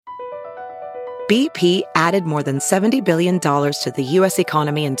BP added more than $70 billion to the U.S.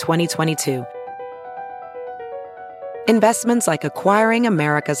 economy in 2022. Investments like acquiring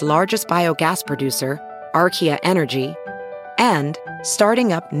America's largest biogas producer, Archaea Energy, and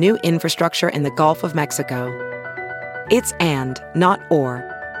starting up new infrastructure in the Gulf of Mexico. It's and, not or.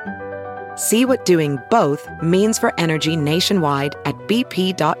 See what doing both means for energy nationwide at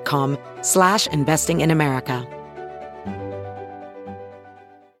bp.com/investing in America.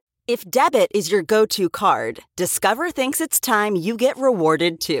 If debit is your go-to card, Discover thinks it's time you get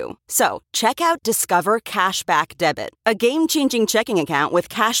rewarded too. So, check out Discover Cashback Debit, a game-changing checking account with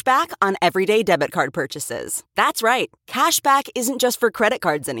cashback on everyday debit card purchases. That's right, cashback isn't just for credit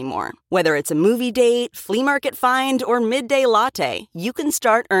cards anymore. Whether it's a movie date, flea market find, or midday latte, you can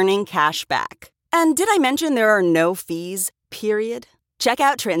start earning cash back. And did I mention there are no fees, period? Check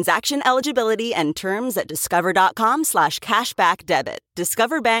out transaction eligibility and terms at discover.com/cashbackdebit.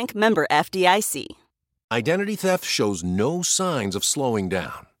 Discover Bank, member FDIC. Identity theft shows no signs of slowing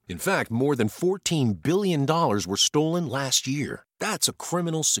down. In fact, more than $14 billion were stolen last year. That's a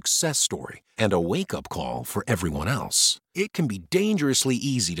criminal success story and a wake-up call for everyone else. It can be dangerously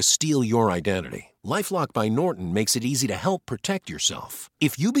easy to steal your identity. LifeLock by Norton makes it easy to help protect yourself.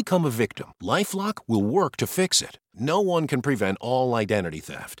 If you become a victim, LifeLock will work to fix it. No one can prevent all identity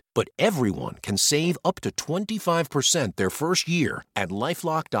theft, but everyone can save up to 25% their first year at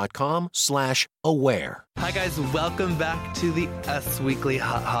LifeLock.com/aware. Hi guys, welcome back to the Us Weekly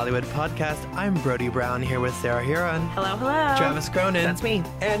Hot Hollywood podcast. I'm Brody Brown here with Sarah Huron. Hello, hello. Travis Cronin. That's me.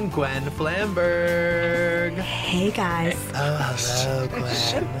 And Gwen Flamberg. Hey guys. Oh, hello,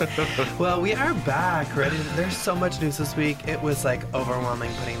 Gwen. Well, we are back, ready. There's so much news this week. It was like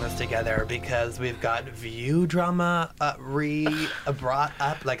overwhelming putting this together because we've got View drama brought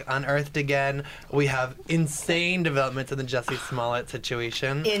up, like unearthed again. We have insane developments in the Jussie Smollett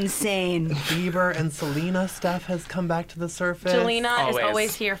situation. Insane. Bieber and Selena stuff has come back to the surface. Jelena is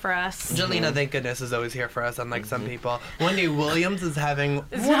always here for us. Jelena, thank goodness, is always here for us, unlike some people. Wendy Williams is having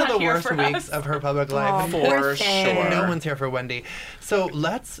one of the worst weeks of her public life. For sure. No one's here for Wendy. So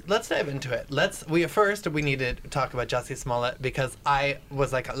let's dive into it. We need to talk about Jussie Smollett because I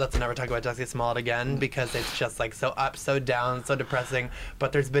was like, let's never talk about Jussie Smollett again because it's just like so up, so down, so depressing.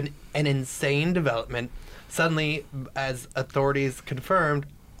 But there's been an insane development. Suddenly, as authorities confirmed,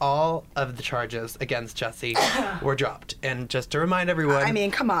 all of the charges against Jussie were dropped. And just to remind everyone... I mean,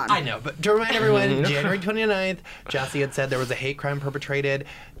 come on. I know, but to remind everyone, January 29th, Jussie had said there was a hate crime perpetrated.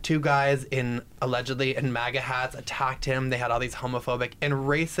 Two guys allegedly in MAGA hats attacked him. They had all these homophobic and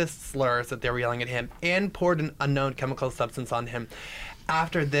racist slurs that they were yelling at him and poured an unknown chemical substance on him.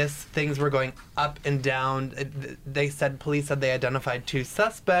 After this, things were going up and down. Police said they identified two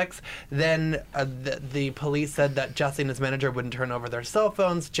suspects. Then the police said that Jussie and his manager wouldn't turn over their cell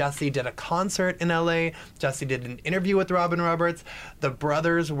phones. Jussie did a concert in LA. Jussie did an interview with Robin Roberts. The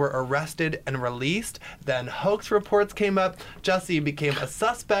brothers were arrested and released. Then hoax reports came up. Jussie became a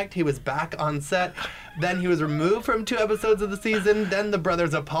suspect. He was back on set. Then he was removed from 2 episodes of the season. Then the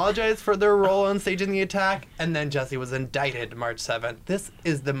brothers apologized for their role in staging the attack. And then Jussie was indicted March 7th. This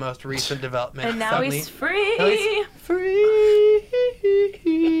is the most recent development. And now he's free. Now he's free.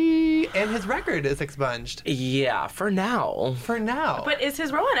 And his record is expunged. Yeah, for now. But is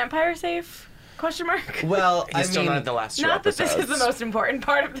his role in Empire safe? Question mark. Well, he's still not at the last 2 episodes. Not that this is the most important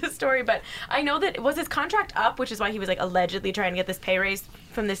part of the story, but I know that was his contract up, which is why he was like allegedly trying to get this pay raise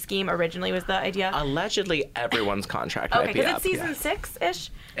from this scheme originally was the idea. Allegedly, everyone's contract might be because up. it's season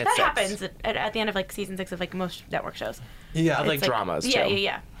 6-ish. That happens at the end of like season 6 of like most network shows. Yeah, like dramas too.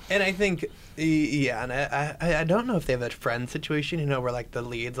 Yeah. And I think, and I don't know if they have that friend situation, where like the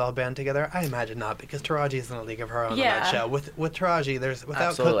leads all band together. I imagine not, because Taraji's in a league of her own on that show. With Taraji,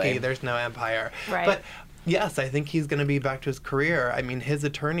 without Cookie, there's no Empire. Right. But yes, I think he's going to be back to his career. I mean, his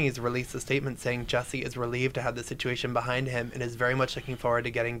attorneys released a statement saying Jussie is relieved to have the situation behind him and is very much looking forward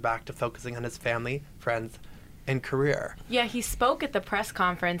to getting back to focusing on his family, friends, and career. Yeah, he spoke at the press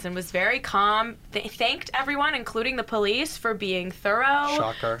conference and was very calm. They thanked everyone, including the police, for being thorough.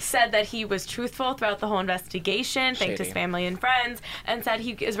 Shocker. Said that he was truthful throughout the whole investigation, thanked his family and friends, and said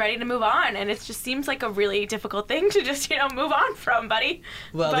he is ready to move on. And it just seems like a really difficult thing to just, move on from, buddy.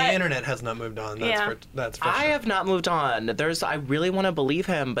 Well, the internet has not moved on. That's for sure. I have not moved on. I really want to believe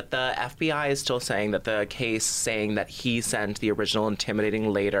him, but the FBI is still saying that the case saying that he sent the original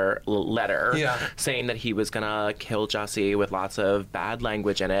intimidating letter saying that he was going to kill Jussie with lots of bad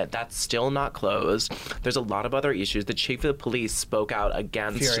language in it. That's still not closed. There's a lot of other issues. The chief of police spoke out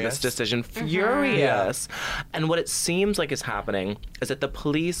against this decision. Furious. And what it seems like is happening is that the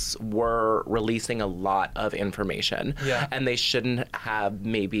police were releasing a lot of information. And they shouldn't have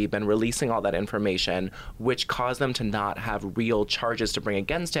maybe been releasing all that information, which caused them to not have real charges to bring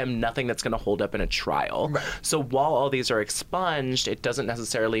against him, nothing that's going to hold up in a trial. So while all these are expunged, it doesn't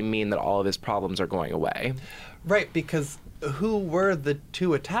necessarily mean that all of his problems are going away. Right, because who were the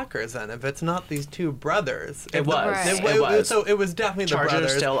two attackers then? If it's not these two brothers, it was. So it was definitely the brothers.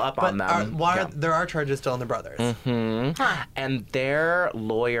 Charges are still up on them. There are charges still on the brothers. And their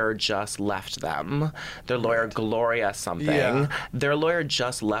lawyer just left them. Their lawyer, Gloria something. Their lawyer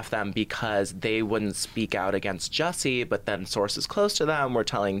just left them because they wouldn't speak out against Jussie, but then sources close to them were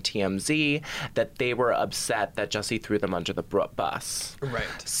telling TMZ that they were upset that Jussie threw them under the bus. Right.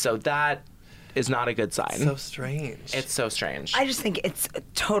 So that is not a good sign. So strange. It's so strange. I just think it's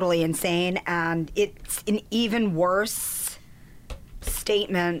totally insane, and it's an even worse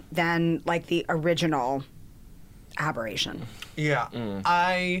statement than like the original aberration. Yeah.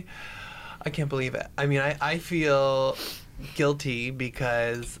 I can't believe it. I mean, I feel guilty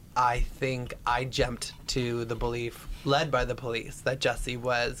because I think I jumped to the belief led by the police that Jussie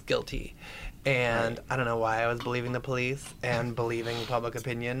was guilty. And I don't know why I was believing the police and believing public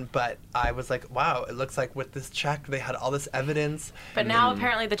opinion, but I was like, wow, it looks like with this check, they had all this evidence. But now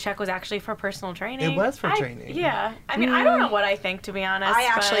apparently the check was actually for personal training. It was for training. Yeah. I mean, I don't know what I think, to be honest.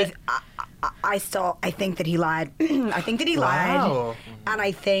 I think that he lied. I think that he lied. And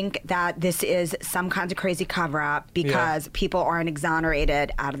I think that this is some kind of crazy cover-up because people aren't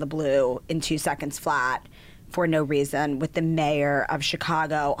exonerated out of the blue in 2 seconds flat for no reason, with the mayor of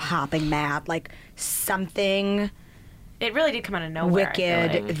Chicago hopping mad. Like, something... It really did come out of nowhere.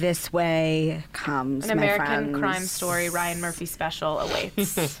 Wicked this way comes, An my American friends. Crime Story Ryan Murphy special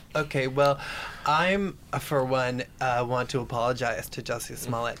awaits. Okay, well, I'm, for one, want to apologize to Jussie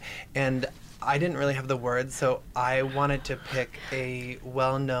Smollett. And I didn't really have the words, so I wanted to pick a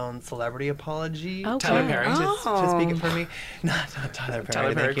well-known celebrity apology. Okay. Tyler Perry. To speak it for me. Not Tyler Perry.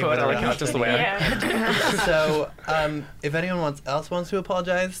 Tyler Perry Thank you quote, for I the like how it's just the way So, if anyone else wants to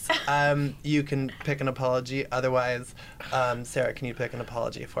apologize, you can pick an apology. Otherwise, Sarah, can you pick an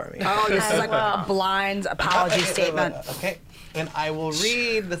apology for me? Oh, this is like a blind apology statement. Okay. And I will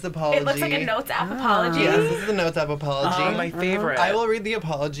read this apology. It looks like a Notes app apology. Yes, this is the Notes app apology. My favorite. I will read the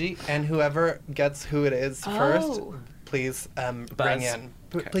apology, and whoever gets who it is first, please bring in.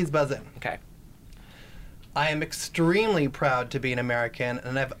 Please buzz in. Okay. I am extremely proud to be an American,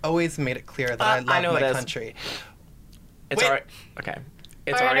 and I've always made it clear that I love my country. It's Wait. all right. Okay.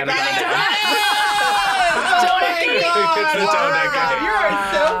 It's Ariana Grande. You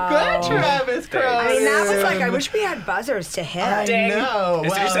are so good, Travis Crowe. I mean, that was like, I wish we had buzzers to hit. Ding. No.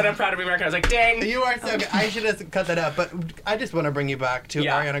 As soon as you said I'm proud to be American, I was like, ding. You are so good. I should have cut that out, but I just want to bring you back to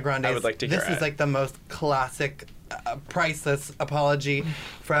Ariana Grande. I would like to hear This is like the most classic, priceless apology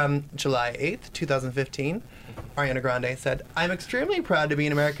from July 8th, 2015. Ariana Grande said, I'm extremely proud to be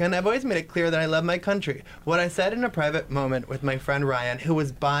an American. I've always made it clear that I love my country. What I said in a private moment with my friend Ryan, who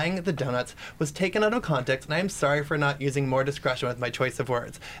was buying the donuts, was taken out of context, and I am sorry for not using more discretion with my choice of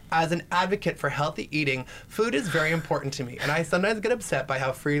words. As an advocate for healthy eating, food is very important to me, and I sometimes get upset by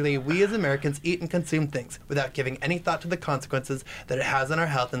how freely we as Americans eat and consume things without giving any thought to the consequences that it has on our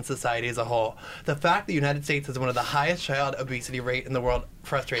health and society as a whole. The fact that the United States has one of the highest child obesity rate in the world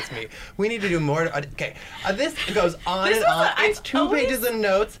frustrates me. We need to do more. Okay, this goes on and on. It's 2 pages of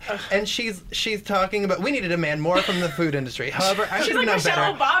notes, and she's talking about we need to demand more from the food industry. However, I should like know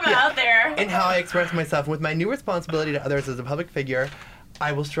Michelle better. Obama out there. In how I express myself, with my new responsibility to others as a public figure,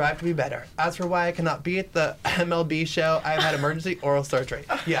 I will strive to be better. As for why I cannot be at the MLB show, I've had emergency oral surgery.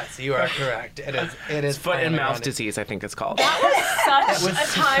 Yes, you are correct. It is. It's foot and mouth disease, I think it's called. That was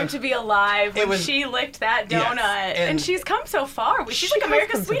such a time to be alive when she licked that donut. Yes, and she's come so far. She's like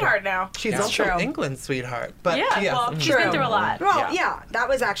America's sweetheart now. She's also England's sweetheart. But well, she's been through a lot. Well, that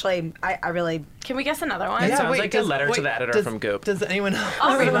was actually, I really... Can we guess another one? It sounds like a letter to the editor from Goop. Does anyone else?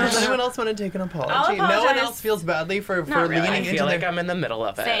 I'll read one. Does anyone else want to take an apology? I'll apologize. No one else feels badly for leaning into I feel like I'm in the middle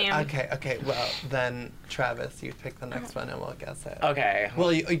of it. Same. Okay. Well, then Travis, you pick the next one and we'll guess it. Okay.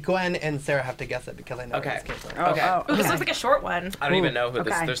 Well, Gwen and Sarah have to guess it because I know where this came from. Okay. Ooh, this looks like a short one. I don't even know who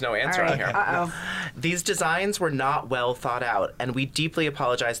this. There's no answer on here. These designs were not well thought out, and we deeply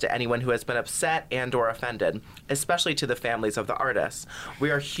apologize to anyone who has been upset and or offended, especially to the families of the artists. We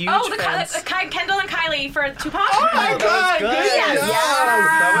are huge fans. Kendall and Kylie for Tupac. Oh my God! Good. Yes.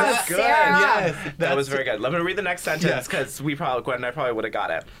 That was good. Yes. That was very good. Let me read the next sentence because Gwen and I probably would have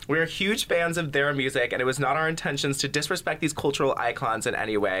got it. We are huge fans of their music, and it was not our intentions to disrespect these cultural icons in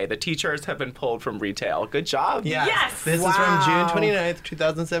any way. The t-shirts have been pulled from retail. Good job. Yes. This is from June 29th,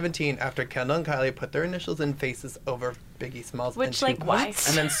 2017, after Kendall and Kylie put their initials and faces over Biggie Smalls. Which, and why?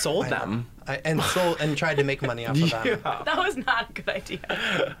 And then sold them. And tried to make money off of them. Yeah. That was not a good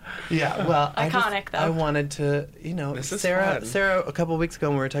idea. Yeah, well, Iconic, though. I wanted to, This is Sarah, fun. Sarah, a couple of weeks ago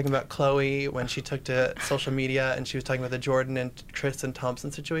when we were talking about Chloe, when she took to social media and she was talking about the Jordan and Tristan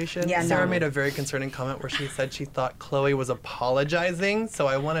Thompson situation, Sarah made a very concerning comment where she said she thought Chloe was apologizing, so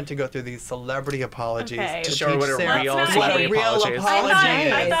I wanted to go through these celebrity apologies to show her what a Sarah real celebrity apology is.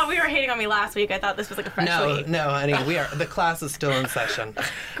 I thought we were hating on me last week. I thought this was like a fresh week. No, honey, the class is still in session.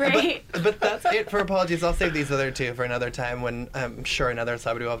 Great. But that's it for apologies. I'll save these other two for another time when I'm sure another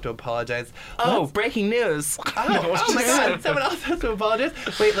celebrity will have to apologize. Breaking news. Oh my God, someone else has to apologize.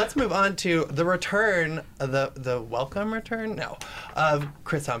 Wait, let's move on to the return, the welcome return? No, of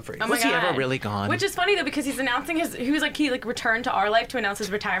Chris Humphries. Oh my Was he God. ever really gone? Which is funny though because he's announcing he returned to our life to announce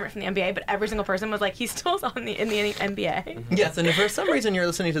his retirement from the NBA, but every single person was like, he's still in the NBA. Yes, and if for some reason you're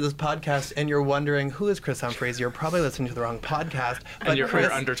listening to this podcast and you're wondering who is Chris Humphries, you're probably listening to the wrong podcast. And you're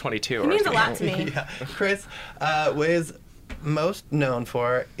under 22. It means a lot to me. Yeah, Chris was most known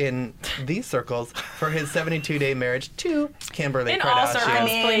for in these circles for his 72-day marriage to Kimberly In Kardashian. all circles,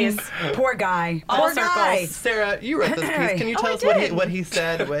 please. Poor guy. All Poor guy. circles. Sarah, you wrote this piece. Can you tell us what he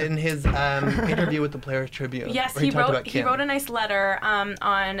said in his interview with the Players Tribune? Yes, where he wrote a nice letter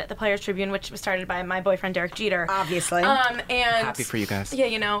on the Players Tribune, which was started by my boyfriend Derek Jeter. Obviously. And Happy for you guys.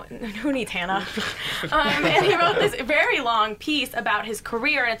 Yeah, who needs Hannah? And he wrote this very long piece about his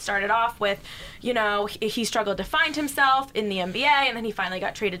career, and it started off with, he struggled to find himself in the NBA, and then he finally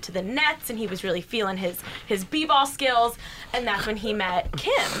got traded to the Nets, and he was really feeling his b-ball skills, and that's when he met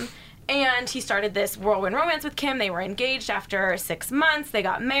Kim. And he started this whirlwind romance with Kim. They were engaged after 6 months. They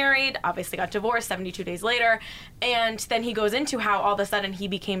got married, obviously got divorced 72 days later. And then he goes into how all of a sudden he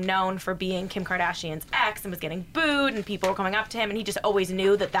became known for being Kim Kardashian's ex and was getting booed and people were coming up to him. And he just always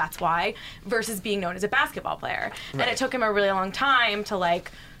knew that that's why, versus being known as a basketball player. Right. And it took him a really long time to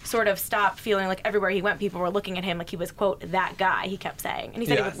sort of stop feeling like everywhere he went, people were looking at him like he was, quote, that guy, he kept saying. And he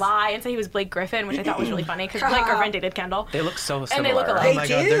said he would lie and say he was Blake Griffin, which I thought was really funny because Blake Griffin dated Kendall. They look so similar. And they look alike. Oh my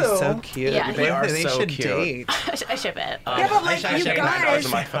God, they're so cute. Yeah. They are they so should cute. date. I ship it. Yeah, but you guys,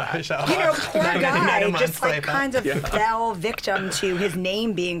 poor guy just kind of fell victim to his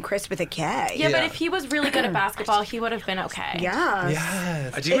name being Chris with a K. Yeah, but if he was really good at basketball, he would have been okay.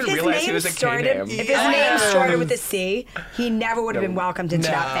 Yes. I didn't even realize he was a K name. If his name started with a C, he never would have been welcomed into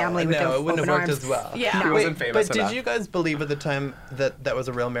that family with open wouldn't have worked arms. as well. Yeah. He wasn't famous But enough. did you guys believe at the time that was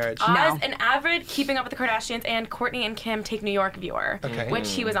a real marriage? As an avid Keeping Up with the Kardashians and Courtney and Kim Take New York viewer, which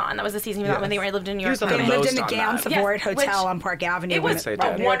he was on. That was the season he was on when they lived in New York. He was on They the lived in the most on Gam that. Savoy Hotel which- on Park Avenue. It was they a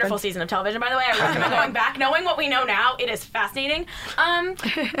did. wonderful season of television, by the way. I recommend going back. Knowing what we know now, it is fascinating.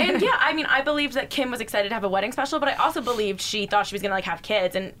 And yeah, I believed that Kim was excited to have a wedding special, but I also believed she thought she was going to have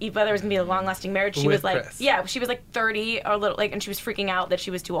kids, and whether it was going to be a long-lasting marriage, she With was Chris. she was 30 or a little, and she was freaking out that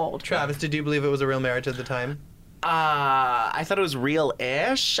she was too old. Travis, did you believe it was a real marriage at the time? I thought it was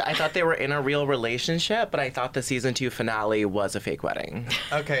real-ish. I thought they were in a real relationship, but I thought the season 2 finale was a fake wedding.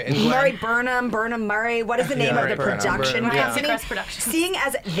 Okay. And Gwen? Murray Burnham Murray. What is the name of the production company? Press Productions. Seeing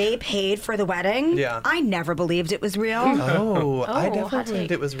as they paid for the wedding, I never believed it was real. I hot definitely take.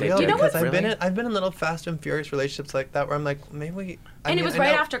 believed it was real did. because Really? I've been in little Fast and Furious relationships like that where I'm like, maybe And it was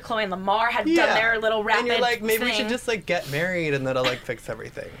right after Chloe and Lamar had done their little rapid and you're like, maybe we thing. should just get married and that'll fix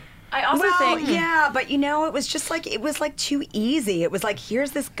everything. I also think but it was just it was too easy. It was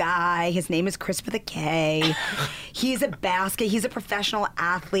here's this guy. His name is Chris with a K. He's a professional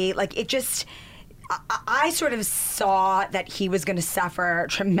athlete. It just. I sort of saw that he was going to suffer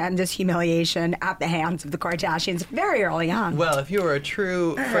tremendous humiliation at the hands of the Kardashians very early on. Well, if you were a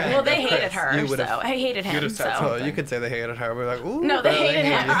true friend, well, they of Chris, hated her, you would've- so I hated him. So you could say they hated her. We're like, ooh. No, they hated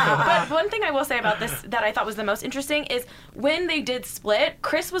him. you. But one thing I will say about this that I thought was the most interesting is when they did split,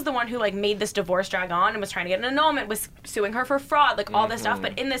 Chris was the one who made this divorce drag on and was trying to get an annulment, was suing her for fraud, all this stuff.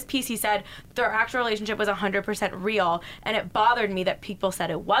 But in this piece, he said their actual relationship was 100% real, and it bothered me that people said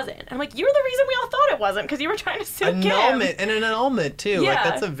it wasn't. And I'm like, you're the reason we all thought it wasn't because you were trying to sue Kim. Annulment, and an annulment too. Yeah. Like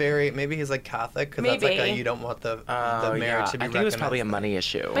that's a very, maybe he's like Catholic because that's like you don't want the marriage to be I think it was probably a money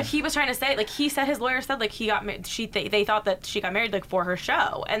issue. But he was trying to say, like, he said his lawyer said, like, he got they thought that she got married, like, for her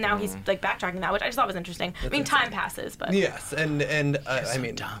show, and now he's like backtracking that, which I just thought was interesting. I mean, time passes, but yes, and I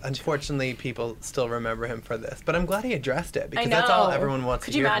mean, unfortunately, people still remember him for this, but I'm glad he addressed it because that's all everyone wants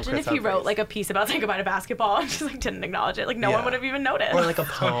to hear. Could you imagine if he wrote like a piece about saying goodbye to basketball and just like didn't acknowledge it? Like no one would have even noticed. Or like a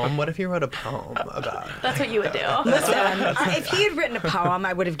poem. What if he wrote a poem about? That's what you would do. Listen, if he had written a poem,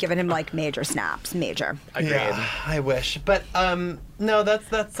 I would have given him like major snaps. Major. Agreed. Yeah, I wish, but no, that's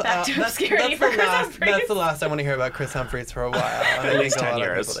Back to obscurity for Chris Humphries. That's the last I want to hear about Chris Humphries for a while. At least 10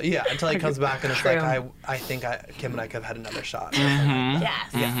 years. Until he comes back and it's True. like I think Kim and I could have had another shot. Yes.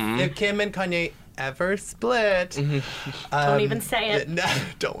 If Kim and Kanye ever split, Don't even say it. No,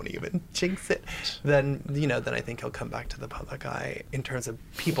 don't even jinx it. Then I think he'll come back to the public eye in terms of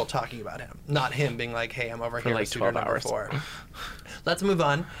people talking about him, not him being like, "Hey, I'm over here like with studio 12 number hours. 4." Let's move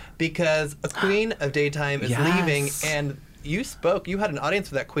on because a queen of daytime is leaving, and you had an audience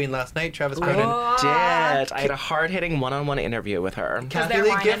with that queen last night, Travis Cronin. Did. I had a hard-hitting one-on-one interview with her. Kathy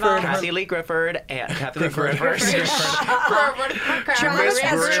Lee Gifford. Kathy Lee Gifford and Kathy Lee Gifford. Travis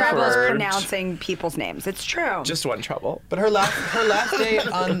has troubles pronouncing people's names. It's true. Just one trouble. But her last day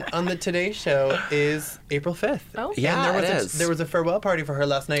on the Today Show is April 5th. Oh. Yeah, and there was a farewell party for her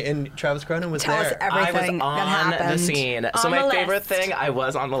last night, and Travis Cronin was Tell us there. everything I was that on happened. the scene. So On my the favorite list. thing, I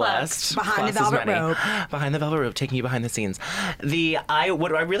was on the Plugged. list. Behind the Plus as velvet many. rope. Behind the velvet rope, taking you behind the scenes.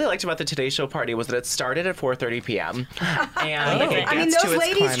 What I really liked about the Today Show party was that it started at 4:30 p.m. and it gets I mean, to those its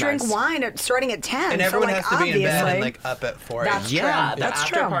ladies drink climax. wine starting at 10. And everyone so, like, has to be in bed obviously- and like up at 4. That's Yeah, true. the That's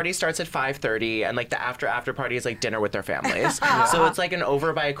after true. party starts at 5:30, and like the after party is like dinner with their families. So it's like an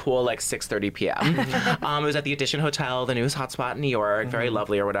over by a cool like 6:30 p.m. It was at the Edition Hotel, the newest hotspot in New York, very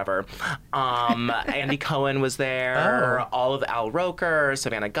lovely or whatever. Andy Cohen was there, all of Al Roker,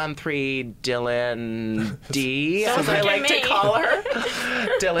 Savannah Guthrie, Dylan D, as I like to call her.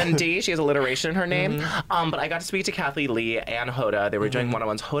 Dylan D. She has alliteration in her name. But I got to speak to Kathy Lee and Hoda. They were doing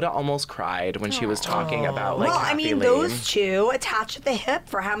one-on-ones. Hoda almost cried when she was talking about like Well, Kathy I mean, Lee. those two attached at the hip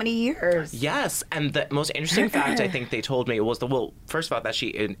for how many years? Yes, and the most interesting fact I think they told me was first of all, that she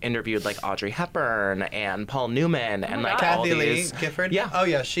interviewed like Audrey Hepburn and Paul Newman and like all Kathy these. Lee Gifford? Yeah. Oh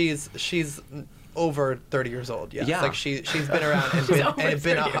yeah, she's over 30 years old. Yes. Yeah. Like she's been around and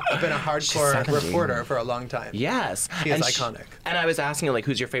been a hardcore 70. reporter for a long time. Yes. She is And iconic. And I was asking her, like,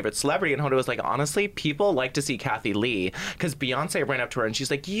 who's your favorite celebrity? And Hoda was like, honestly, people like to see Kathy Lee. Because Beyonce ran up to her and she's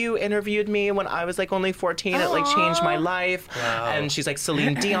like, you interviewed me when I was like only 14. It like changed my life. Wow. And she's like,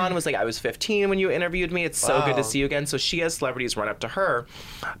 Celine Dion was like, I was 15 when you interviewed me. It's so good to see you again. So she has celebrities run up to her.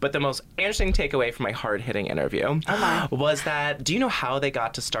 But the most interesting takeaway from my hard-hitting interview was that, do you know how they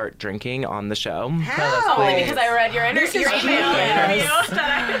got to start drinking on the show? How? Only because I read your email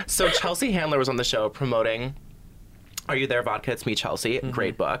interview. So Chelsea Handler was on the show promoting Are You There, Vodka? It's Me, Chelsea.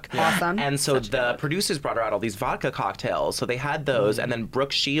 Great book. Awesome. And so the producers brought her out all these vodka cocktails. So they had those. And then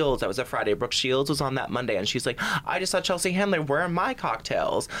Brooke Shields, that was a Friday. Brooke Shields was on that Monday. And she's like, I just saw Chelsea Handler. Where are my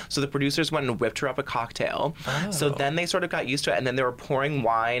cocktails? So the producers went and whipped her up a cocktail. So then they sort of got used to it. And then they were pouring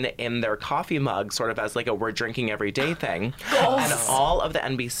wine in their coffee mugs, sort of as like a we're drinking every day thing. And all of the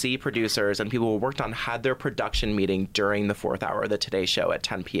NBC producers and people who worked on had their production meeting during the 4th hour of the Today Show at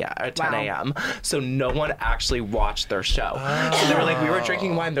 10 a.m. So no one actually watched their show. So they were like, we were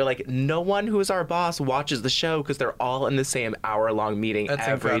drinking wine. They're like, no one who's our boss watches the show because they're all in the same hour-long meeting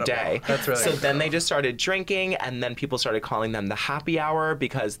every day. That's really So then they just started drinking, and then people started calling them the happy hour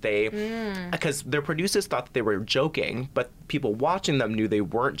because their producers thought that they were joking, but people watching them knew they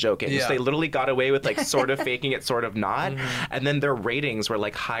weren't joking. Yeah. So they literally got away with like sort of faking it, sort of not. And then their ratings were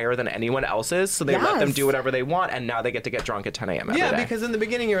like higher than anyone else's. So they let them do whatever they want, and now they get to get drunk at 10 a.m. every day. Because in the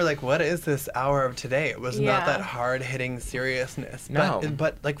beginning you were like, what is this hour of Today? It was not that hard-hitting seriousness. No.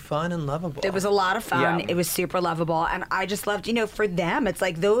 But like fun and lovable. It was a lot of fun. Yeah. It was super lovable. And I just loved, for them, it's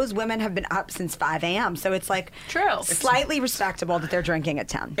like those women have been up since 5 a.m. So it's like slightly respectable that they're drinking at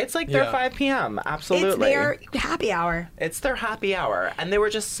 10. It's like their 5 p.m. Absolutely. It's their happy hour. It's their happy hour. And they were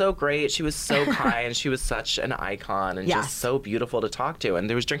just so great. She was so kind. She was such an icon and just so beautiful to talk to. And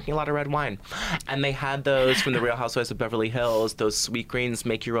they was drinking a lot of red wine. And they had those from the Real Housewives of Beverly Hills, those Sweet Greens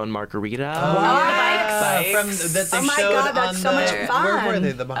Make Your Own Margarita. That they Oh my showed God, that's on so much fun. Where were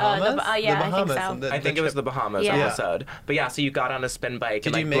they? The Bahamas? Yeah, the I think Bahamas. so. I think it was the Bahamas episode. But yeah, so you got on a spin bike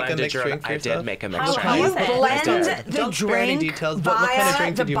Did and you like make a blended mixed your drink for I yourself? did make a mixed How drink. was it? Blend the Don't spare any drink details. What kind of via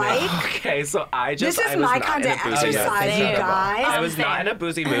drink the did you make? bike. Okay, so I This was is not my in kind a of boozy mood. exercising guys. I was not in a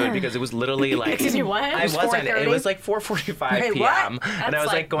boozy mood because it was literally like. Excuse me, what? I wasn't. It was like 4:45 p.m. And I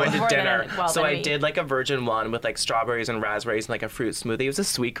was like going to dinner. So I did like a virgin one with like strawberries and raspberries and like a fruit smoothie. It was a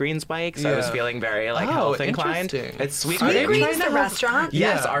Sweet Greens bike, so I was feeling very like health inclined. It's Sweet Greens, the restaurant.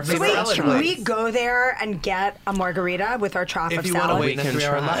 Yes, our favorite Wait, can we go there and get a margarita with our chocolate if you salad? want to wait in a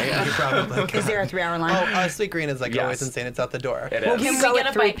 3-hour line, you probably can. Is there a 3-hour line? Oh, Sweet Green is like always insane. It's out the door. It Well, is. Can we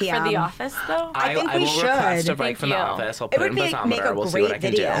get a bike for the office, though? I think we should. I will request a bike Thank from the you. office. I'll It put it would in make Basometer. a We'll see what I great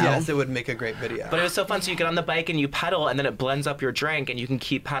can do. video. Yes, it would make a great video. But it was so fun. So you get on the bike and you pedal, and then it blends up your drink, and you can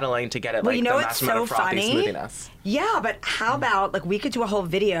keep pedaling to get it Well, like you know the what's maximum amount so of frothy funny? smoothiness. Yeah, but how about like we could do a whole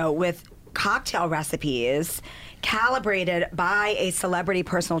video with cocktail recipes calibrated by a celebrity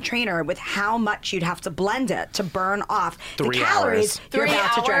personal trainer with how much you'd have to blend it to burn off the 3 calories hours. you're 3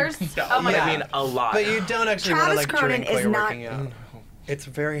 about to hours? drink. Oh my I God. mean, a lot. But you don't actually want to Travis like Cronin drink while is you're not- working out. It's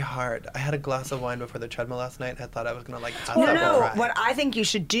very hard. I had a glass of wine before the treadmill last night. And I thought I was gonna like pass out and No, cry. what I think you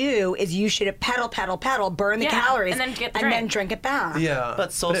should do is you should pedal, burn the calories, and then get the and then drink. drink it back. Yeah,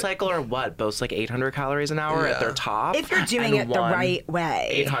 But SoulCycle or what? Boasts like 800 calories an hour at their top. If you're doing and it the one right way.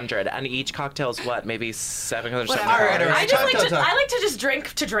 800, and each cocktail's what? Maybe 700. All right. I like to just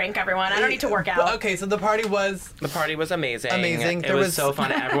drink, everyone. I don't need to work out. Okay, so the party was The party was amazing. Amazing. It There was was- so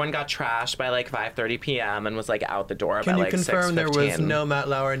fun. Everyone got trashed by like 5:30 p.m. and was like out the door Can by you like confirm there was 6:15. no Matt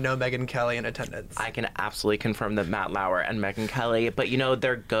Lauer, no Megyn Kelly in attendance? I can absolutely confirm that Matt Lauer and Megyn Kelly, but you know,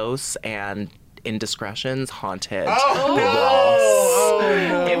 their ghosts and indiscretions haunted the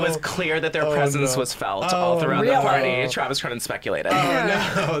walls. It was clear that their presence was felt all throughout the party. Travis Cronin speculated.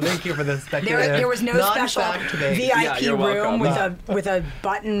 No, thank you for the speculative. There was no special non-fact-based. VIP you're room welcome. with a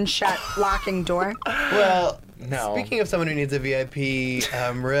button shut locking door. Well, No. speaking of someone who needs a VIP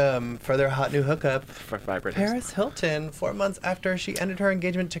room for their hot new hookup, For vibrators. Paris Hilton, 4 months after she ended her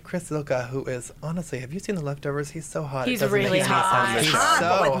engagement to Chris Zilka, who is, honestly, have you seen The Leftovers? He's so hot. He's it doesn't really make any hot. sense. He's Hot, so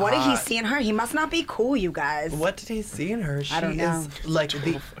but like, what did he hot. see in her? He must not be cool, you guys. What did he see in her? She don't know. is like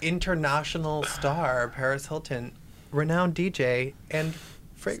the international star, Paris Hilton, renowned DJ and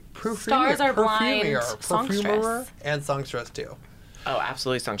Stars are blind perfumer songstress. and songstress too. Oh,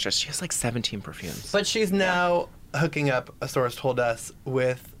 absolutely songstress. She has like 17 perfumes. But she's now hooking up, a source told us,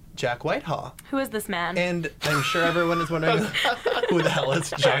 with Jack Whitehall. Who is this man? And I'm sure everyone is wondering who the hell is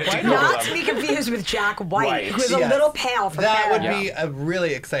Jack Whitehall. Not to be confused with Jack White, who's a Yes. little pale from That Paris. would be a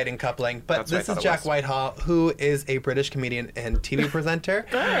really exciting coupling. But That's what I this thought is it Jack was. Whitehall, who is a British comedian and TV presenter.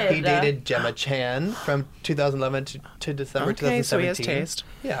 Good. He dated Gemma Chan from 2011 to December Okay, 2017. so he has taste.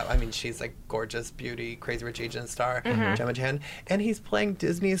 Yeah, I mean, she's like gorgeous beauty, Crazy Rich Asians star, Mm-hmm. Gemma Chan. And he's playing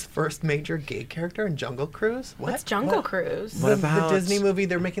Disney's first major gay character in Jungle Cruise. What's Jungle Cruise? The about- Disney movie,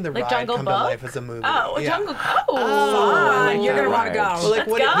 they're making the Like ride Jungle come to Book? life as a movie. Oh, Yeah. Jungle. Oh, Fun. You're gonna want to go. Right. Well, like, Let's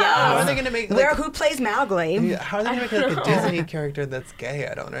what, go. how are they going to make Where like, who plays Mowgli? how are they going to make like a Disney character that's gay?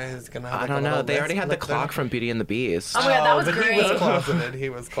 I don't know. Who's going to have I like, don't a know. little They already list, had the like, they're- clock from Beauty and the Beast. Oh my God, that was but great. He was closeted. He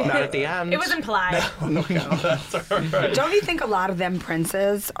was closeted. Not at the end. It was implied. That's all right. Don't you think a lot of them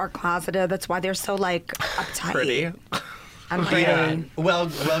princes are closeted? That's why they're so like uptight. Pretty. I'm pretty. Yeah. Well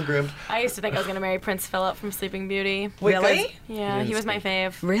groomed. I used to think I was gonna marry Prince Philip from Sleeping Beauty. Really? Yeah, he was my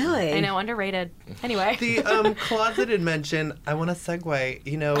fave. Really? I know, underrated. Anyway. The closeted mention, I want to segue.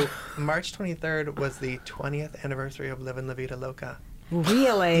 You know, March 23rd was the 20th anniversary of Livin' La Vida Loca.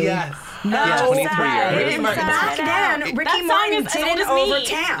 Really? Yes. No. Yeah, 23 years. Ricky Martin. Back then, Ricky That song Martin is as old didn't as me.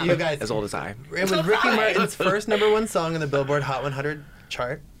 overtap. You guys, As old as I. it was Ricky Martin's first #1 song in the Billboard Hot 100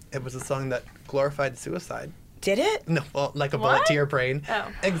 chart. It was a song that glorified suicide. Did it? No, well, like a bullet What? to your brain. Oh.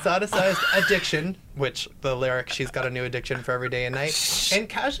 Exoticized addiction, which the lyric, she's got a new addiction for every day and night. And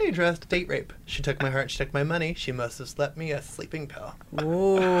casually addressed date rape. She took my heart, she took my money, she must have slept me a sleeping pill.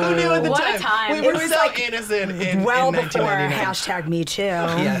 Ooh. Who knew at the What time? a time. We It were was so like innocent in Well in before 1999. #Me Too.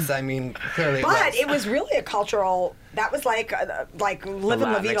 Yes, I mean, clearly But it it was really a cultural. That was like Livin' La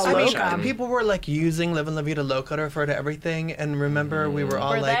Latin Vida expression. Loca. People were like using Livin' La Vida Loca to refer to everything, and remember we were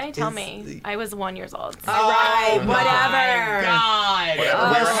all Were like, they? Tell is me. the- I was 1 year old. All right, Oh my whatever.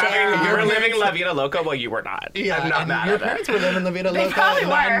 God. We were living La Vida Loca. Well, you were not. Yeah, I'm not and mad your at parents it. were living La Vida Loca probably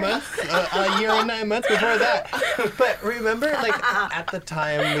 9 were. months, a year and 9 months before that. But remember, like, at the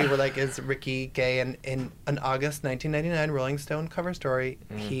time, we were like, is Ricky gay? And in an August 1999 Rolling Stone cover story,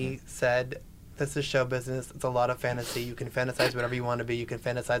 he said, this is show business. It's a lot of fantasy. You can fantasize whatever you want to be. You can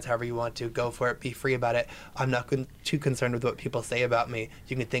fantasize however you want to. Go for it. Be free about it. I'm not too concerned with what people say about me.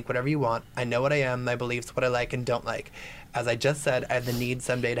 You can think whatever you want. I know what I am, my beliefs, what I like and don't like. As I just said, I have the need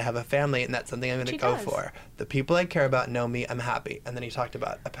someday to have a family, and that's something I'm going to She go does. for. The people I care about know me. I'm happy. And then he talked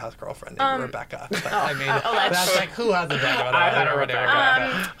about a past girlfriend named Rebecca. But, I mean, that's like, who hasn't talked about I it? had a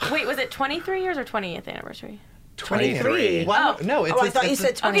Rebecca. Wait, was it 23 years or 20th anniversary? 23. Wow. No, it's I thought you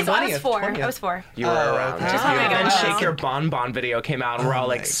said 20. Okay, so I was 4. 20th. I was 4. You were around. okay. Just wanted to And get Shake it Your out. Bon Bon video came out, and we're all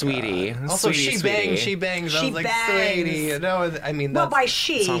like, sweetie. Also, sweetie, she bangs. sweetie. She bangs. I She was like, bangs. sweetie. No, I mean, Well, that's, by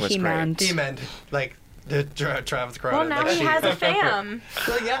she, song was he great. meant. he meant like the Travis Cronin. Well, now like, he she- has a fam.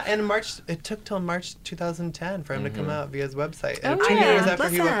 Well, yeah, and it took till March 2010 for him to come out via his website. And Oh, 2 yeah. years after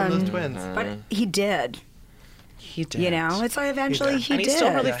he welcomed those Listen. twins. But he did. He did. You know, it's like eventually he and did. he's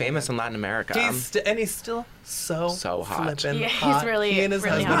still really Yeah, famous in Latin America. And he's still so hot. flippin' Yeah, he's hot. really, He and his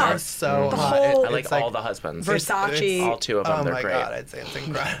really husband hot. are so The hot. whole- I like It's all the husbands. Versace All 2 of them, Oh they're my great. god, I'd say it's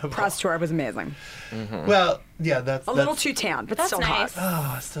incredible. press tour was amazing. Well, yeah, that's A little too tan, but That's still nice.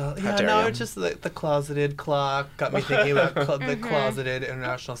 hot. Oh, still, yeah, dare no, you. it's just the closeted clock got me thinking about the closeted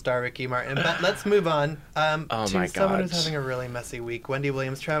international star Ricky Martin. But let's move on to my someone who's God. having a really messy week. Wendy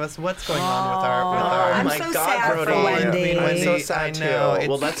Williams. Travis, what's going on with our? I'm my so God, sad Brody. for Wendy. I'm so Wendy, sad I too. know, it's-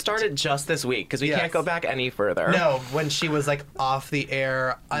 Well, let's start it just this week because we Yes. can't go back any further. No, when she was like off the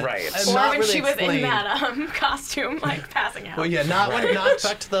air. Right. Or Not when really she was in explained. that costume, like passing out. Well, yeah, not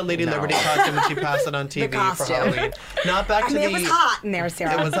back to the Lady No. Liberty costume when she passed it on TV for costume. Halloween. Not back I to mean, the. it was hot in there,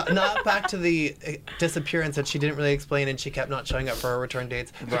 Sarah. It was not back to the disappearance that she didn't really explain, and she kept not showing up for her return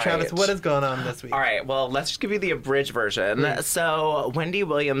dates. So Right. Travis, what is going on this week? All right, well, let's just give you the abridged version. So, Wendy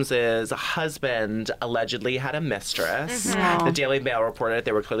Williams's husband allegedly had a mistress. The Daily Mail reported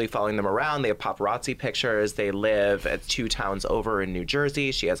they were clearly following them around. They have paparazzi pictures. They live at 2 towns over in New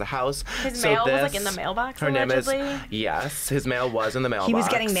Jersey. She has a house. His mail was, like, in the mailbox, Her name is, allegedly? yes, his mail was in the mailbox. He was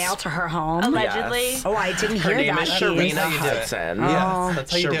getting mail to her home. Allegedly. Yes. Oh, I didn't hear Her name that. is piece. Sharina That's how you do it. Hudson. Yes,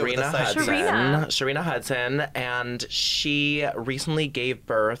 that's how you do it with the Sharina side Hudson. Sharina. Sharina Hudson, and she recently gave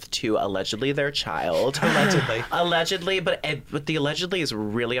birth to allegedly their child. Allegedly, but the allegedly is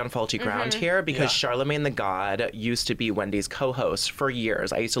really on faulty ground here because Charlemagne the God used to be Wendy's co-host for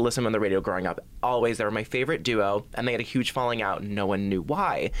years. I used to listen on the radio growing up. Always, they were my favorite duo, and they had a huge falling out. No one knew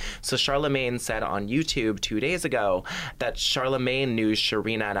why. So Charlemagne said on YouTube 2 days ago that Charlemagne knew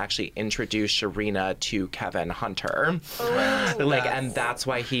Sharina had actually introduced Sharina to Kevin Hunter. And that's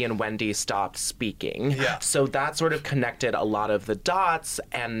why he and Wendy stopped speaking. Yeah. So that sort of connected a lot of the dots,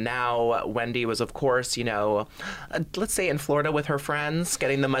 and now Wendy was, of course, let's say in Florida with her friends,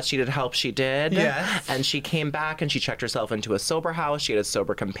 getting the much needed help she did. Yes. And she came back and she checked herself into a sober house. She had a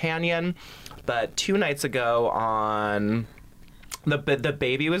sober companion. But 2 nights ago on... The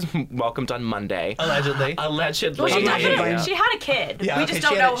baby was welcomed on Monday. Allegedly. Allegedly. Well, Yeah. she had a kid. Yeah, we okay, just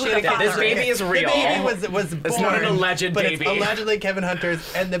she don't had know a- who she the had a father kid. This baby is real. The baby was born. It's not an alleged but baby. It's allegedly Kevin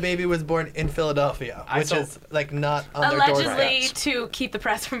Hunter's, and the baby was born in Philadelphia, which is like not on their Allegedly doorstep. to keep the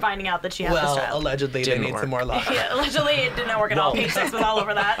press from finding out that she has this Well, child. allegedly Didn't they need work. some more love. Yeah, allegedly it did not work at all. Page 6 was all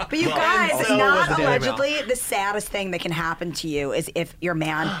over that. But you Well, guys, and so was not the Daily Mail. allegedly, the saddest thing that can happen to you is if your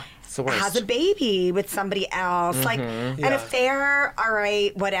man the worst. has a baby with somebody else. Like an Yeah. affair, all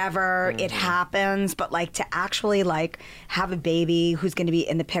right, whatever, it happens. But like to actually like have a baby who's going to be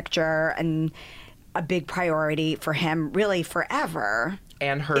in the picture and a big priority for him really forever.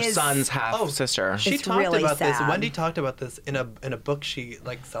 And her is- son's half sister. She It's talked really about this. sad. Wendy talked about this in a book she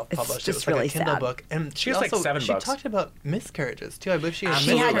like self-published. It's It just was like really a Kindle sad. book, and She has, like, 7 She books. talked about miscarriages too. I believe she had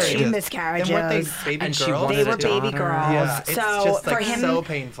She had miscarriages. 2 miscarriges. And weren't they baby And she girls? wanted They a were baby daughter. girls. Yeah, it's so just, like, for him so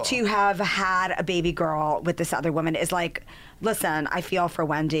painful. to have had a baby girl with this other woman is like, listen, I feel for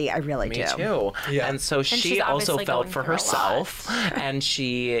Wendy. I really Me do. too. Yeah. And so she's she also obviously felt going for through a herself. And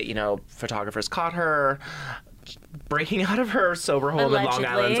she, photographers caught her breaking out of her sober home in Long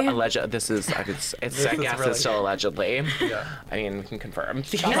Island. This is, I guess really- it's still allegedly. Yeah. I mean, we can confirm.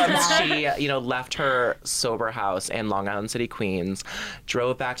 She, left her sober house in Long Island City, Queens,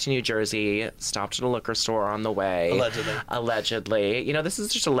 drove back to New Jersey, stopped at a liquor store on the way. Allegedly. This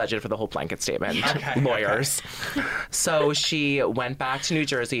is just alleged for the whole blanket statement. Okay, Lawyers. So she went back to New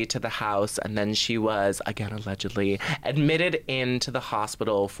Jersey to the house, and then she was, again, allegedly admitted into the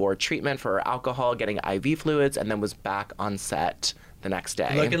hospital for treatment for her alcohol, getting IV fluids, and then was back on set the next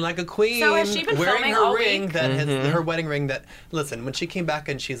day. Looking like a queen. So has she been wearing filming her all ring week? that has her wedding ring that listen, when she came back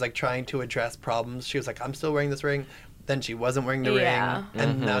and she's like trying to address problems, she was like, I'm still wearing this ring. Then she wasn't wearing the Yeah. ring,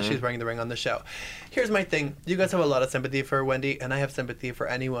 and now she's wearing the ring on the show. Here's my thing. You guys have a lot of sympathy for Wendy, and I have sympathy for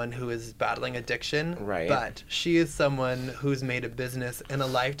anyone who is battling addiction. Right. But she is someone who's made a business in a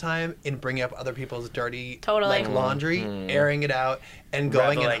lifetime in bringing up other people's dirty Totally. laundry, airing it out, and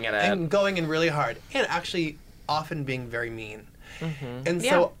going Reveling in it. and going in really hard, and actually often being very mean. And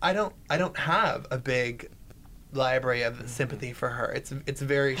Yeah. so I don't have a big library of sympathy for her. It's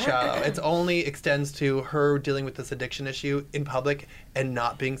very shallow. It only extends to her dealing with this addiction issue in public and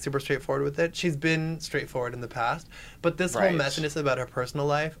not being super straightforward with it. She's been straightforward in the past, but this Right. whole messiness about her personal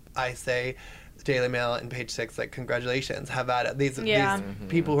life, I say, Daily Mail and Page Six, like, congratulations, have at it. These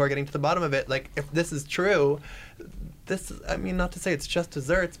people who are getting to the bottom of it, like, if this is true, I mean, not to say it's just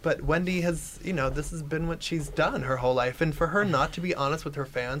desserts, but Wendy has, this has been what she's done her whole life. And for her not to be honest with her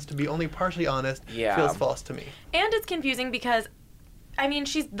fans, to be only partially honest, feels false to me. And it's confusing because, I mean,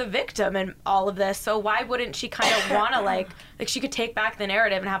 she's the victim in all of this, so why wouldn't she kind of want to, like, she could take back the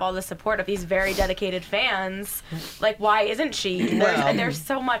narrative and have all the support of these very dedicated fans. Like, why isn't she? There's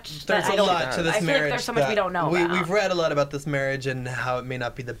so much there's a lot to this I feel marriage. Like there's so much we don't know about. We've read a lot about this marriage and how it may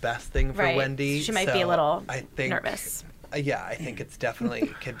not be the best thing for Wendy. She might be a little nervous. Yeah, I think it's definitely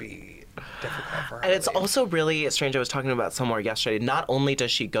could be difficult for her. And it's also really strange. I was talking about somewhere yesterday. Not only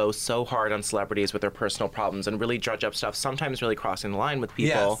does she go so hard on celebrities with their personal problems and really drudge up stuff, sometimes really crossing the line with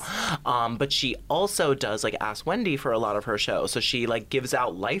people, but she also does, like, ask Wendy for a lot of her shows. So she, like, gives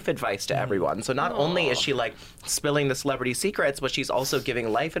out life advice to everyone. So not only is she, like, spilling the celebrity secrets, but she's also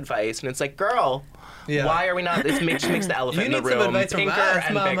giving life advice. And it's like, girl, why are we not? It makes the elephant in the room some advice pinker from us,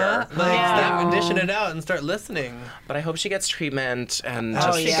 and Mama. bigger. Like, dishing it out and start listening. But I hope she gets treatment and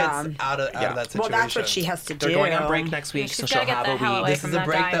she gets out of that situation. Well, that's what she has to do. They're going on break next week, so she'll have a week. This is a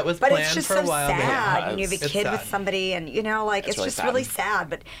break that was planned for a while. But it's just so sad when you have a kid with somebody, and like it's just really sad.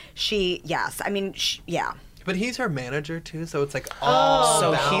 But But he's her manager too, so it's like all.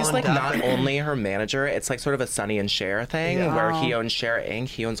 So he's like not only her manager; it's like sort of a Sonny and Cher thing, where he owns Cher Inc.,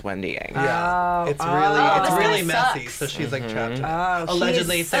 he owns Wendy Inc. Yeah, it's really messy. So she's like trapped.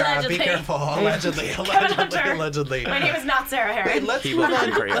 Allegedly, Sarah, be careful. Allegedly. My name is not Sarah Herron. Wait, let's move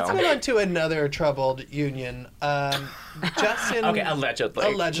on to another troubled union. Justin. Okay,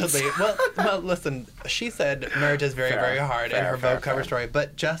 allegedly. Well, listen. She said marriage is very, very hard in her Vogue cover story,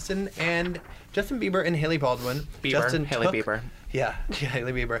 but Justin Bieber and Hailey Baldwin. Hailey Bieber. Yeah,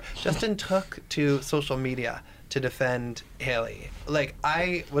 Hailey Bieber. Justin took to social media to defend Hailey. Like,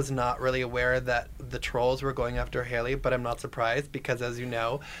 I was not really aware that the trolls were going after Hailey, but I'm not surprised because, as you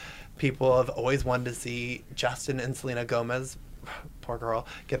know, people have always wanted to see Justin and Selena Gomez, poor girl,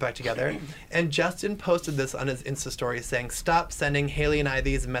 get back together. And Justin posted this on his Insta story saying, "Stop sending Hailey and I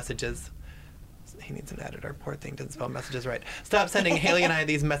these messages." He needs an editor. Poor thing, didn't spell messages right. "Stop sending Hailey and I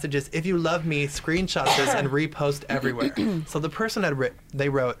these messages. If you love me, screenshot this and repost everywhere." So the person they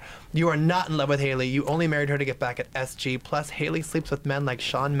wrote, "You are not in love with Hailey. You only married her to get back at SG. Plus, Hailey sleeps with men like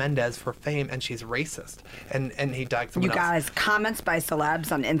Shawn Mendes for fame, and she's racist." And he dogged someone else. You guys, comments by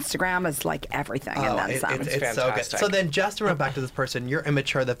celebs on Instagram is like everything. It's so good. So then Justin wrote back to this person, "You're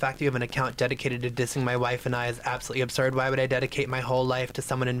immature. The fact that you have an account dedicated to dissing my wife and I is absolutely absurd. Why would I dedicate my whole life to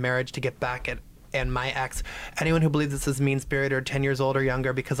someone in marriage to get back at and my ex? Anyone who believes this is mean-spirited or 10 years old or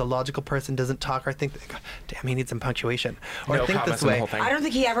younger because a logical person doesn't talk or think, damn, he needs some punctuation, or no think this way." I don't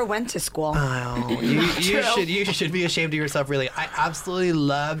think he ever went to school. Oh, you should be ashamed of yourself, really. I absolutely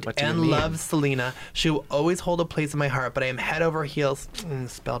loved Selena. She will always hold a place in my heart, but I am head over heels,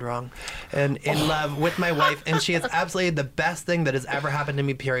 spelled wrong, and in love with my wife, and she is absolutely the best thing that has ever happened to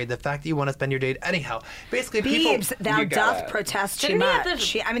me, period. The fact that you want to spend your day, anyhow, basically Beebs, thou doth protest too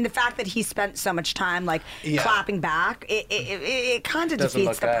much. The fact that he spent so much time clapping back, it kind of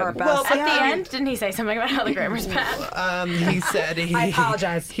defeats the purpose. Well, at the end, didn't he say something about how the grammar's bad? He said, I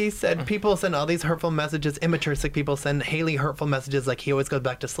apologize. He said people send all these hurtful messages. Immature, sick people send Hailey hurtful messages, like he always goes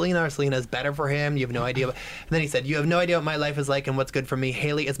back to Selena, or Selena is better for him. You have no idea. And then he said, "You have no idea what my life is like and what's good for me.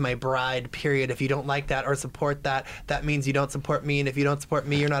 Hailey is my bride, period. If you don't like that or support that, that means you don't support me. And if you don't support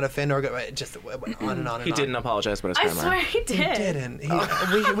me, you're not a fan." Or it just went on and on and on. He didn't apologize, but his I swear he did. He didn't.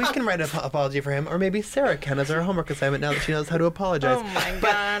 We can write an apology for him, or maybe Sarah can as our homework assignment now that she knows how to apologize. Oh my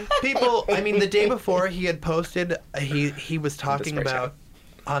God. People, the day before he had posted, he was talking about,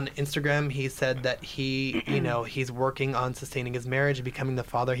 on Instagram, he said that he's working on sustaining his marriage and becoming the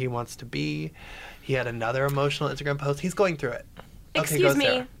father he wants to be. He had another emotional Instagram post. He's going through it. Excuse me,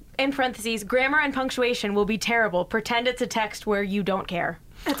 Sarah. in parentheses, grammar and punctuation will be terrible. Pretend it's a text where you don't care.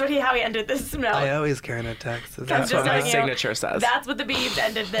 That's how he ended this note. I always care in a text. That's what my signature says. That's what the Beebs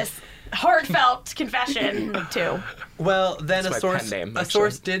ended this heartfelt confession to. Well, then a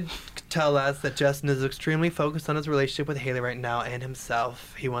source did tell us that Justin is extremely focused on his relationship with Hailey right now and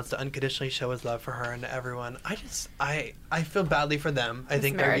himself. He wants to unconditionally show his love for her and everyone. I feel badly for them. I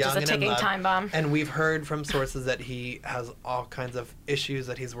think they're young and in love. Time bomb. And we've heard from sources that he has all kinds of issues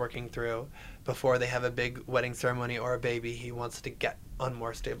that he's working through. Before they have a big wedding ceremony or a baby, he wants to get on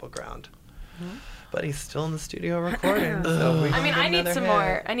more stable ground. But he's still in the studio recording. So I need some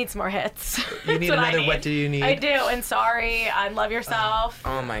more. I need some more hits. You need another. What do you need? I do. And Sorry, I Love Yourself.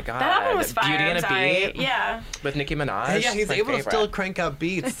 Oh my God. That album was fire. Beauty and a Beat. Yeah. With Nicki Minaj. Yeah, he's able to still crank out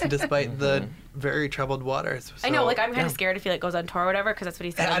beats despite the very troubled waters. So, I know, like, I'm kind of scared if he, like, goes on tour or whatever, because that's what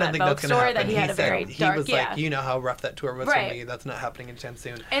he said in that Vogue story, that he had a very dark, He was like, you know how rough that tour was for me. That's not happening anytime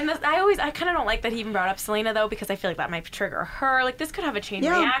soon. And I kind of don't like that he even brought up Selena, though, because I feel like that might trigger her. Like, this could have a chain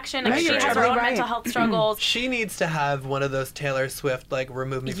reaction. Like, she has her own mental health struggles. She needs to have one of those Taylor Swift, like,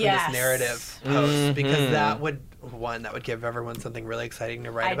 remove me from this narrative posts, because that would give everyone something really exciting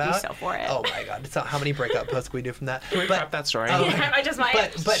to write about. I'd be so for it. Oh my God. So how many breakup posts can we do from that? Can we prep that story? I just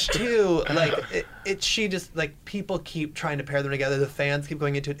might. But two, like, she just, like, people keep trying to pair them together. The fans keep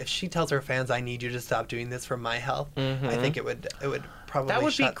going into it. If she tells her fans, I need you to stop doing this for my health, I think it would probably that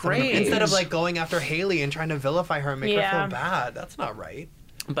would be great. Instead of, like, going after Haley and trying to vilify her and make her feel bad. That's not right.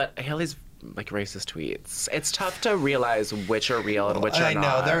 But Haley's like racist tweets. It's tough to realize which are real and which are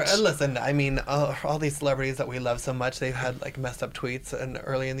not. I know. Listen, I mean, all these celebrities that we love so much, they've had like messed up tweets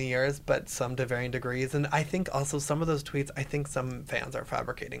early in the years, but some to varying degrees. And I think also some of those tweets, I think some fans are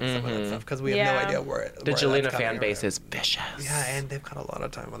fabricating some of that stuff because we have no idea where the Jelena fan base is vicious. Yeah, and they've got a lot of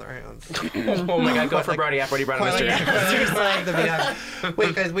time on their hands. Oh my God, go for Brody at Brody Brown on Instagram.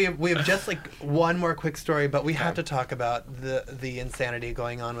 Wait, guys, we have just like one more quick story, but we have to talk about the insanity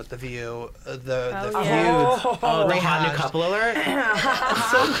going on with The View. The feuds. The hot new couple alert.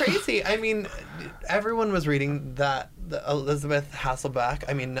 So crazy. I mean, everyone was reading that Elizabeth Hasselbeck.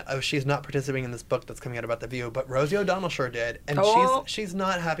 I mean, she's not participating in this book that's coming out about The View, but Rosie O'Donnell sure did, and she's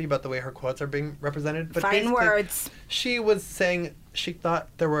not happy about the way her quotes are being represented. But fine words. She was saying she thought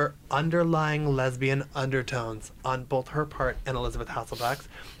there were underlying lesbian undertones on both her part and Elizabeth Hasselbeck's.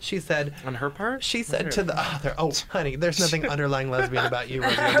 She said... On her part? She said to the author, oh, honey, there's nothing underlying lesbian about you,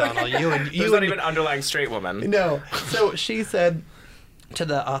 Rosie O'Donnell. There's not even underlying straight woman. No. So she said to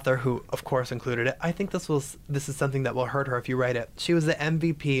the author, who of course included it, I think this is something that will hurt her if you write it. She was the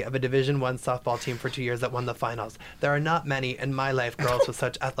MVP of a Division I softball team for 2 years that won the finals. There are not many in my life girls with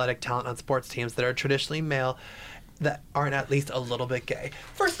such athletic talent on sports teams that are traditionally male that aren't at least a little bit gay.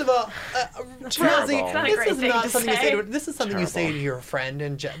 First of all, Rosie, this is something you say to your friend,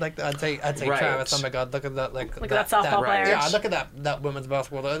 and like I'd say Travis, oh my God, look at that, look at that softball player. Yeah, look at that women's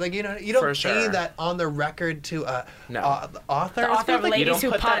basketball. Like you don't say that on the record to the author. The author of Ladies Who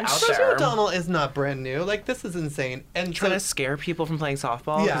Punch. Rosie O'Donnell is not brand new. Like this is insane. And trying to scare people from playing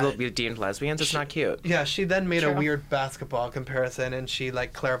softball because they'll be deemed lesbians. It's not cute. Yeah, she then made a weird basketball comparison, and she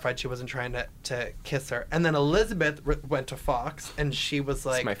like clarified she wasn't trying to kiss her. And then Elizabeth went to Fox, and she was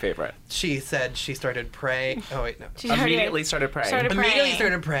like... It's my favorite. She said she started praying... Oh, wait, no. Immediately started praying. Immediately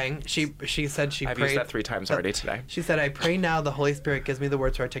started praying. She said she prayed... I've used that 3 times already today. She said, I pray now the Holy Spirit gives me the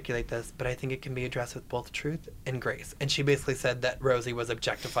words to articulate this, but I think it can be addressed with both truth and grace. And she basically said that Rosie was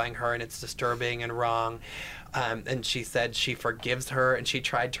objectifying her, and it's disturbing and wrong. And she said she forgives her, and she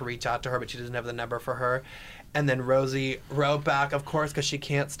tried to reach out to her, but she doesn't have the number for her. And then Rosie wrote back, of course, because she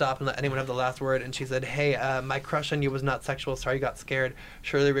can't stop and let anyone have the last word. And she said, hey, my crush on you was not sexual. Sorry you got scared.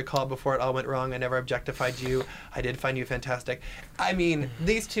 Surely recall before it all went wrong. I never objectified you. I did find you fantastic. I mean,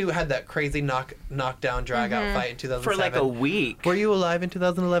 these two had that crazy knockdown, drag-out fight in 2007. For like a week. Were you alive in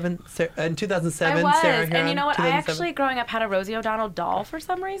 2011? In 2007, I was. Sarah And you know what? I actually, growing up, had a Rosie O'Donnell doll for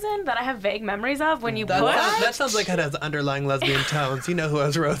some reason that I have vague memories of when you put that sounds like it has underlying lesbian tones. You know who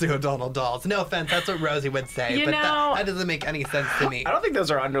has Rosie O'Donnell dolls. No offense, that's what Rosie would say. That doesn't make any sense to me. I don't think those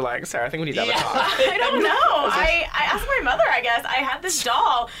are underlying, Sarah. I think we need to have a talk. I don't know. I asked my mother, I guess. I had this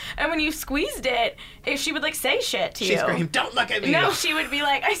doll, and when you squeezed it, she would like say shit to you. She screamed, "Don't look at me!" No, she would be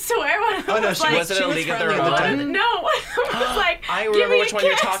like, "I swear." Wasn't it a League of Their Own? No, it was like, I remember which one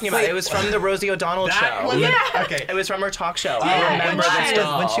you're talking about. It was from the Rosie O'Donnell show. Yeah. Okay. It was from her talk show. Yeah, I remember this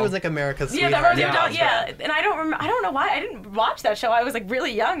doll. When she was like America's sweetheart. Yeah, the Rosie O'Donnell. Yeah, and I don't know why I didn't watch that show. I was like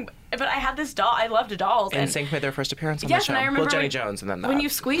really young. But I had this doll. I loved dolls. NSYNC made their first appearance on the show. And I remember Jenny Jones and then that. When you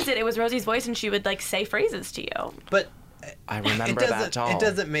squeezed it, it was Rosie's voice, and she would like say phrases to you. But I remember that doll. It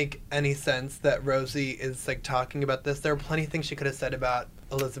doesn't make any sense that Rosie is like talking about this. There are plenty of things she could have said about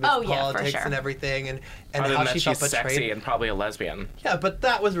Elizabeth's politics and everything, and how she felt betrayed. Sexy and probably a lesbian. Yeah, but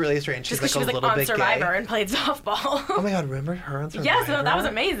that was really strange. She's like she was a little on bit Survivor gay. And played softball. Oh my God, remember her on Survivor? Yes, that was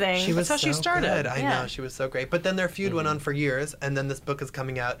amazing. She was That's how she started. Good. I know, she was so great. But then their feud went on for years, and then this book is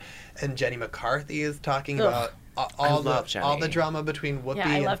coming out, and Jenny McCarthy is talking about all the drama between Whoopi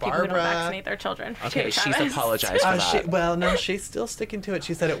I love and Barbara. people who don't vaccinate their children. Okay, too, she's Travis. apologized for that. Well, no, she's still sticking to it.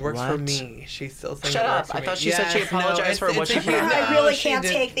 She said it works for What? me. She's still saying Shut it up. works for I me. thought she said she apologized for what she did. I really she can't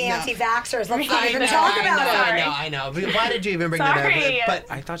did- take the no. anti-vaxxers. Let's not even know, talk I about know. it. I know. But why did you even bring Sorry. that up? But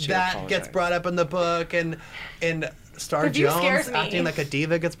I thought she that apologized. gets brought up in the book, and Star The View Jones scares me. acting like a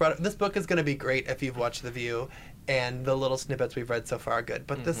diva gets brought up. This book is going to be great if you've watched The View, and the little snippets we've read so far are good.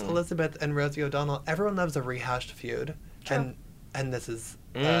 But this Elizabeth and Rosie O'Donnell, everyone loves a rehashed feud, and this is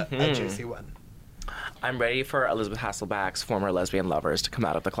a juicy one. I'm ready for Elizabeth Hasselbeck's former lesbian lovers to come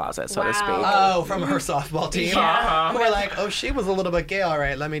out of the closet, so to Wow. speak. Oh, from her softball team. Yeah. Who are like, oh, she was a little bit gay, all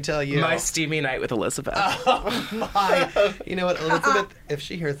right, let me tell you. My steamy night with Elizabeth. Oh my! You know what, Elizabeth? If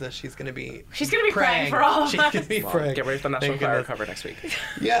she hears this, she's gonna be praying for all of She's us. gonna be praying. Get ready for the National Thank Enquirer goodness. cover next week.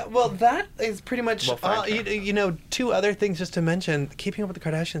 Yeah, well, that is pretty much We'll find all. her. You know, two other things just to mention. Keeping Up with the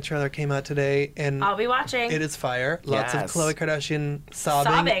Kardashians trailer came out today, and I'll be watching. it is fire. Lots of Yes. Khloe Kardashian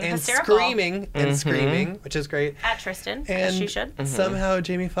sobbing and hysterical. screaming and screaming, which is great. At Tristan, And as she should. somehow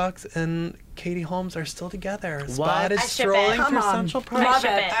Jamie Foxx and Katie Holmes are still together. Spotted I ship strolling it. through Come on. Central Park. Love it.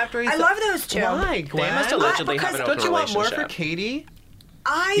 After he I said- love those two. Why, They Gwen? must allegedly have because an open Don't you want more relationship. for Katie?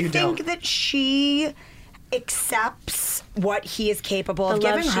 I You think don't. that she accepts what he is capable The of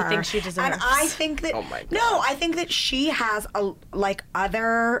love giving she her. thinks she And deserves. I think that Oh my God. no, I think that she has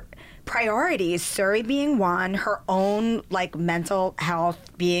other priorities, Surrey being one, her own mental health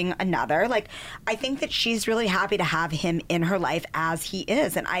being another. I think that she's really happy to have him in her life as he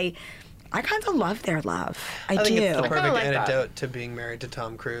is, and I kind of love their love. I think do. it's the perfect like that. antidote to being married to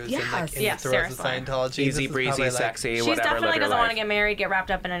Tom Cruise Yes. and in Yes, the throes of seriously. Scientology. Easy This is breezy, probably, sexy, She whatever. definitely live your doesn't want to life. get married, get wrapped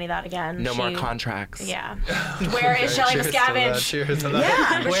up in any of that again. No more She- contracts. Yeah. Where is Shelley Cheers to that, Miscavige? cheers to that.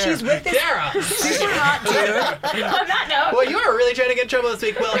 Yeah, but she's with this Sarah! super hot dude. On that note, Well, you are really trying to get in trouble this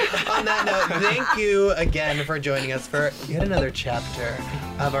week. Well, on that note, thank you again for joining us for yet another chapter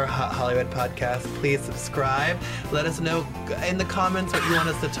of our Hot Hollywood podcast. Please subscribe. Let us know in the comments what you want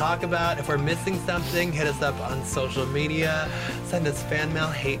us to talk about. If we're missing something, hit us up on social media. Send us fan mail,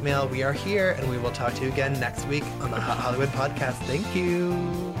 hate mail. We are here, and we will talk to you again next week on the Hot Hollywood podcast. Thank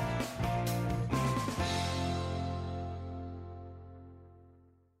you.